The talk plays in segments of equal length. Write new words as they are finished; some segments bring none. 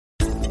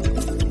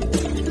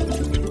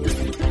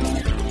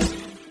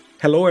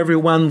Hello,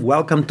 everyone.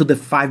 Welcome to the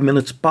 5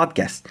 Minutes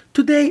Podcast.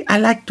 Today, I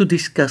like to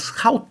discuss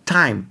how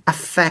time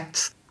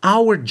affects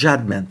our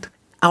judgment,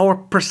 our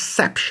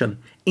perception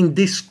in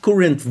this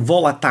current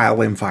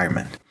volatile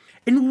environment.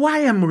 And why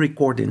I'm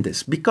recording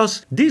this?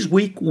 Because this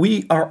week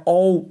we are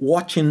all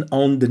watching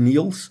on the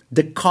news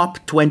the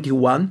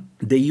COP21,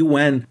 the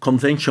UN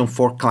Convention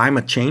for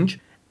Climate Change.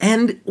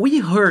 And we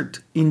heard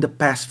in the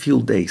past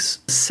few days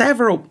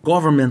several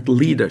government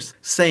leaders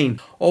saying,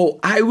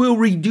 I will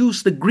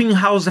reduce the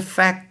greenhouse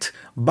effect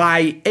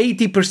by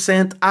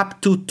 80% up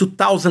to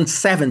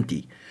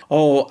 2070.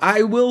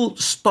 I will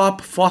stop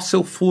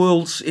fossil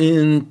fuels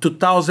in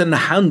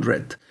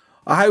 2100.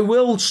 I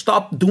will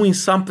stop doing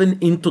something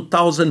in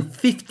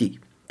 2050.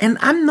 And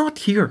I'm not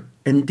here,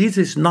 and this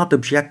is not the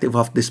objective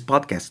of this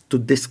podcast, to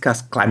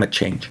discuss climate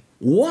change.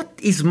 What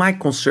is my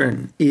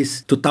concern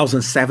is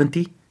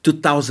 2070,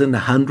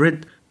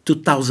 2100,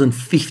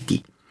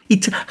 2050.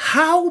 It's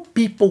how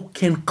people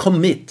can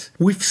commit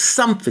with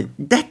something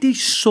that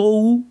is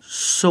so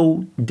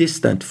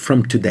distant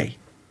from today.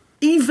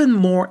 Even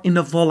more in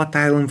a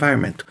volatile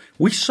environment.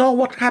 We saw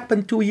what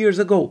happened 2 years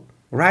ago,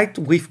 right,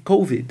 with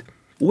COVID.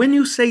 When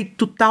you say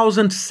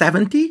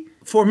 2070,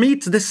 for me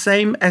it's the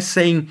same as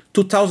saying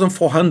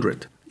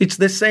 2400. It's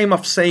the same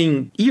of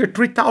saying year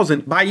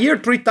 3000. By year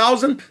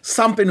 3000,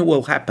 something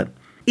will happen.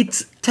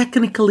 It's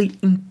technically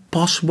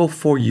impossible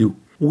for you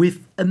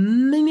with a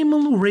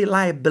minimum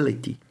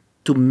reliability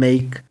to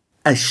make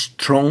a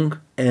strong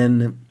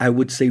and, I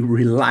would say,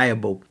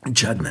 reliable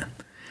judgment.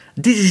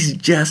 This is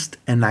just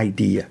an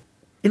idea.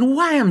 And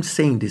why I'm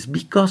saying this?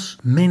 Because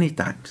many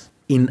times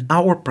in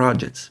our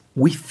projects,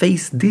 we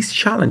face these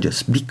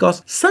challenges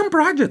because some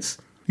projects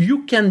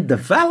you can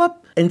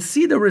develop and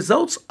see the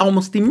results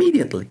almost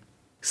immediately.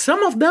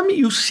 Some of them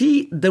you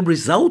see the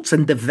results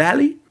and the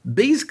value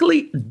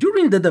basically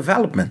during the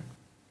development.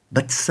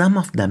 But some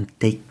of them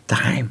take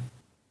time.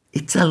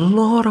 It's a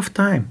lot of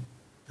time.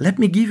 Let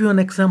me give you an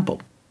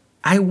example.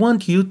 I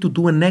want you to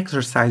do an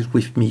exercise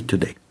with me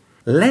today.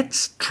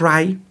 Let's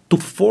try to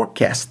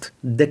forecast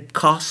the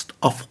cost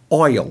of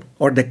oil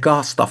or the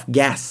cost of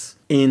gas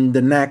in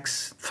the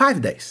next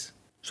 5 days.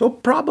 So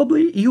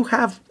probably you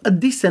have a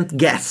decent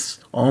guess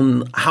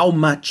on how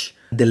much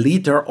the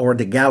liter or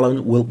the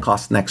gallon will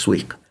cost next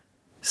week.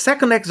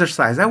 Second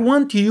exercise, I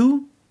want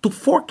you to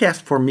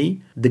forecast for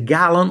me the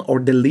gallon or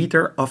the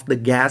liter of the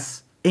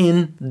gas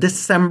in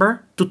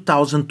December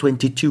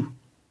 2022,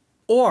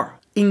 or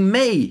in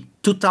May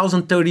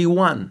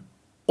 2031,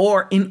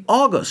 or in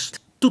August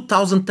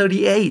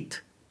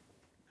 2038.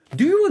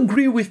 Do you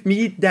agree with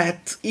me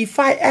that if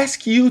I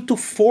ask you to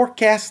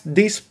forecast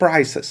these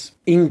prices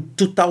in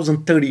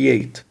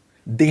 2038,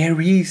 there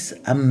is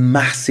a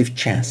massive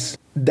chance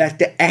that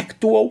the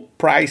actual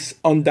price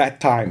on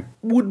that time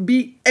would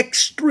be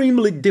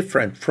extremely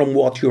different from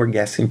what you're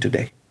guessing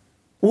today?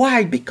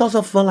 Why? Because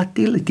of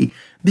volatility,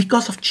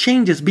 because of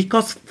changes,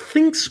 because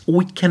things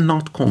we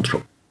cannot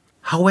control.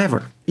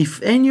 However,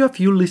 if any of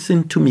you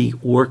listen to me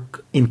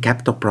work in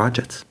capital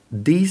projects,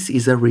 this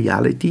is a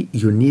reality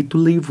you need to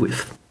live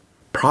with.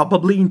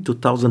 Probably in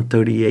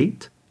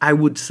 2038, I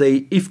would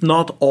say, if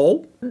not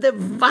all, the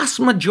vast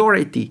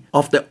majority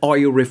of the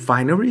oil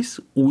refineries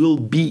will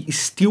be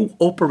still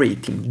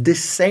operating the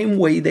same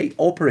way they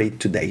operate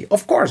today.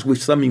 Of course,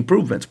 with some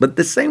improvements, but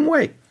the same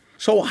way.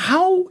 So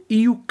how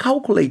you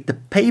calculate the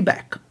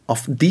payback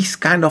of this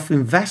kind of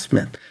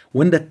investment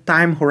when the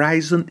time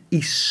horizon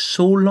is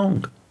so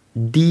long?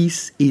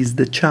 This is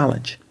the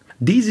challenge.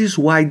 This is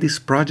why these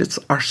projects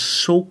are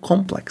so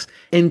complex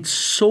and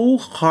so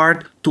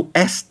hard to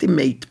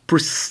estimate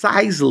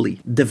precisely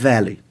the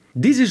value.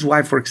 This is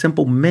why, for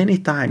example, many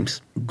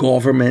times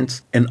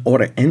governments and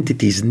other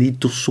entities need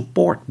to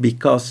support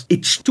because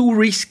it's too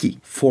risky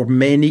for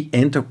many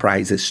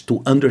enterprises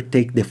to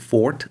undertake the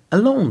effort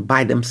alone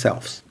by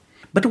themselves.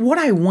 But what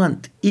I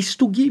want is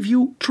to give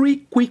you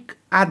 3 quick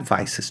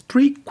advices,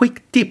 3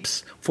 quick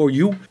tips for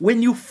you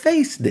when you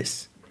face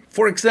this.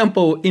 For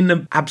example, in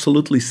an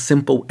absolutely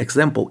simple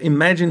example,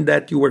 imagine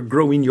that you are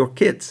growing your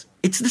kids.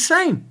 It's the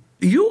same.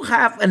 You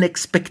have an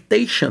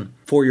expectation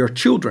for your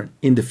children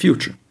in the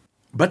future.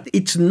 But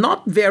it's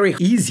not very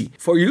easy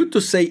for you to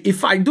say,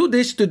 if I do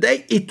this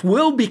today, it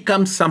will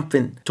become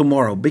something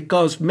tomorrow.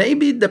 Because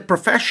maybe the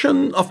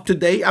profession of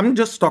today, I'm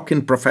just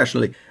talking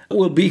professionally,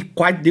 will be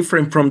quite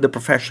different from the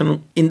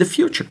profession in the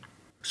future.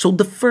 So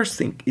the first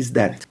thing is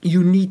that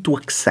you need to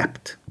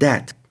accept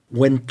that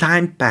when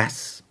time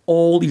passes,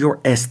 all your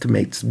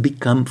estimates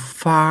become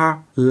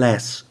far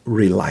less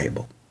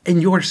reliable. And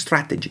your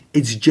strategy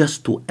is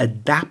just to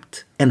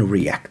adapt and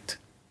react.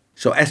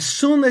 So as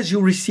soon as you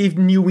receive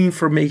new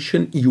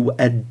information, you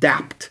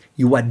adapt,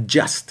 you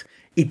adjust.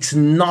 It's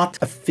not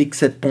a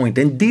fixed point.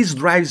 And this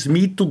drives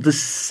me to the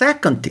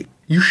second tip.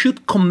 You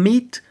should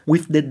commit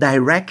with the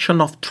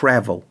direction of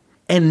travel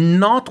and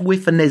not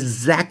with an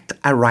exact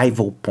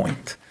arrival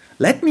point.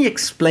 Let me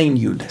explain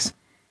you this.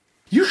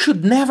 You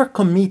should never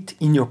commit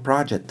in your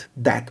project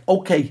that,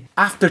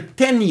 after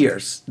 10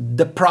 years,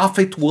 the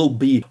profit will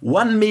be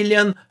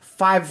 1,500,000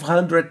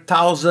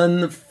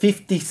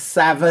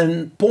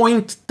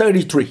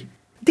 500,057.33.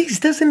 This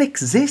doesn't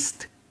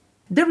exist.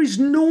 There is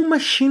no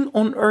machine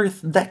on earth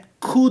that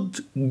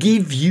could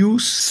give you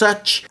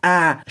such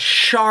a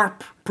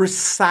sharp,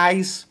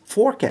 precise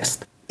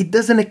forecast. It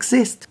doesn't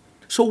exist.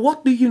 So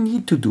what do you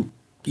need to do?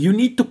 You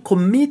need to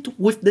commit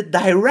with the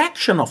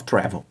direction of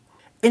travel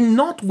and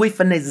not with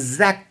an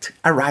exact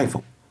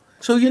arrival.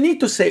 So you need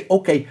to say,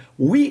 okay,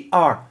 we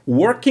are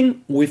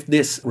working with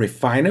this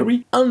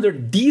refinery under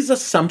these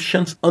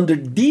assumptions, under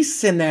this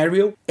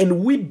scenario,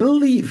 and we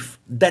believe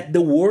that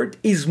the world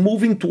is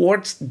moving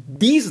towards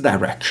this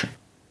direction.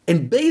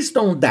 And based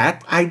on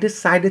that, I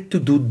decided to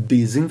do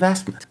this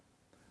investment.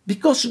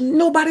 Because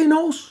nobody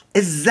knows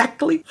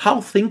exactly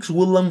how things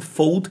will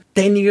unfold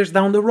 10 years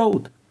down the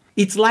road.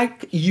 It's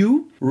like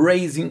you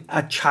raising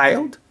a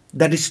child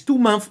that is 2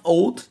 months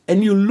old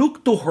and you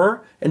look to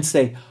her and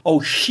say,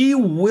 oh, she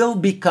will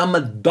become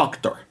a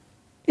doctor.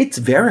 It's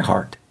very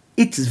hard.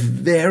 It's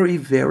very,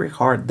 very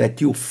hard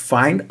that you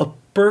find a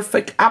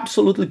perfect,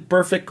 absolutely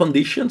perfect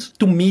conditions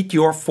to meet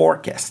your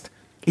forecast.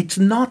 It's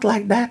not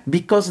like that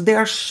because there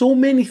are so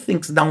many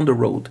things down the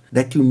road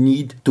that you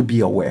need to be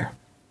aware.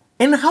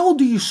 And how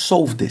do you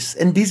solve this?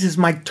 And this is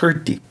my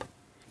third tip.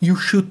 You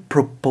should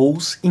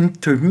propose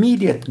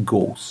intermediate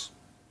goals.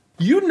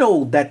 You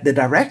know that the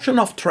direction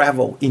of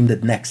travel in the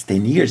next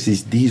 10 years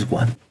is this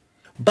one.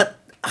 But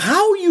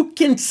how you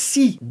can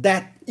see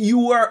that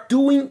you are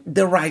doing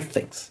the right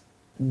things?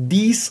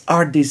 These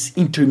are these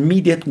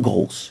intermediate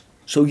goals.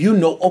 So you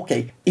know,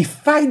 okay,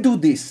 if I do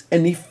this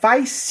and if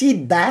I see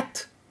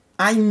that,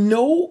 I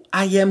know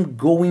I am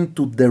going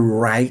to the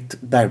right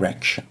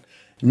direction.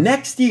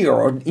 Next year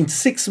or in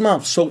 6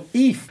 months, so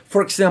if,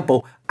 for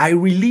example, I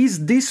release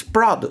this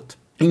product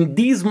in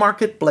this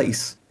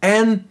marketplace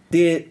and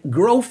the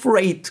growth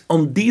rate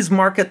on this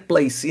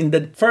marketplace in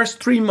the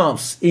first 3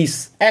 months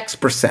is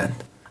X%,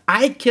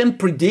 I can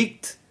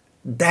predict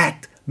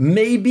that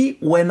maybe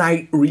when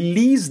I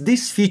release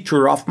this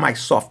feature of my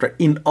software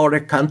in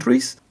other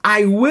countries,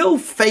 I will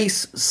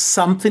face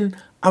something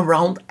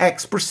around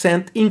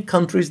X% in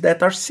countries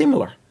that are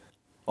similar.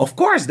 Of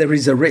course, there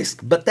is a risk,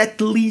 but at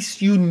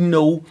least you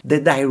know the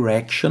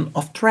direction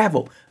of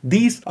travel.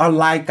 These are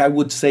like, I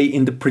would say,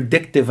 in the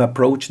predictive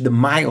approach, the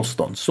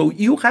milestones. So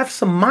you have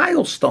some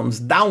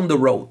milestones down the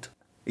road.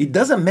 It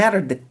doesn't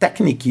matter the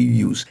technique you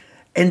use.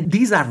 And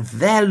these are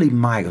value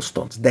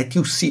milestones that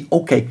you see,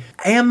 okay,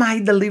 am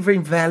I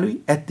delivering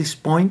value at this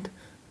point?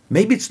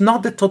 Maybe it's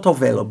not the total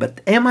value,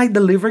 but am I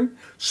delivering?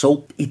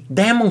 So it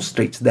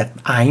demonstrates that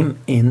I'm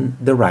in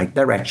the right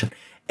direction.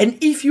 And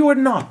if you are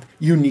not,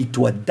 you need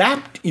to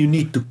adapt, you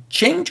need to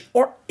change,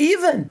 or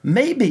even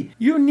maybe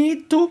you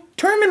need to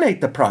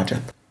terminate the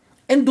project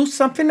and do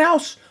something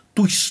else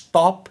to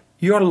stop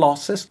your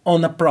losses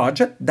on a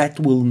project that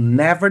will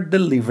never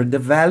deliver the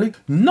value,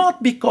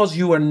 not because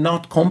you are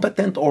not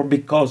competent or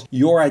because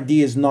your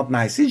idea is not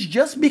nice. It's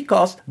just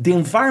because the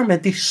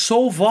environment is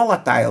so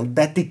volatile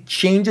that it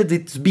changes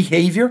its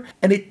behavior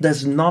and it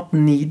does not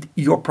need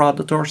your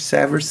product or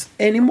service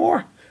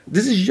anymore.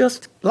 This is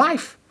just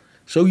life.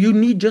 So you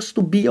need just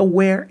to be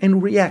aware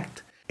and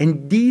react.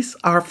 And these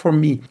are, for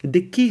me,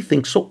 the key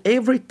things. So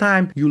every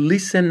time you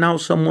listen now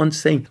someone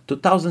saying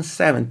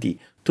 2070,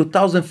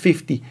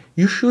 2050,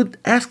 you should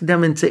ask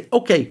them and say,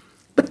 okay,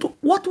 but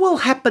what will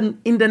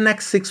happen in the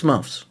next 6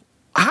 months?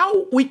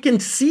 How we can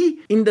see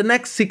in the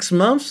next 6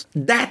 months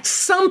that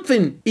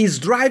something is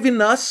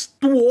driving us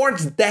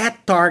towards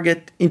that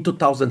target in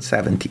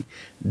 2070?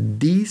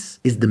 This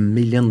is the $1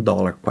 million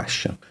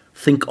question.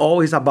 Think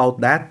always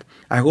about that.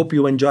 I hope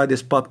you enjoy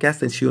this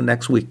podcast and see you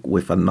next week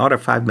with another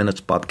 5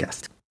 Minutes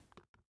podcast.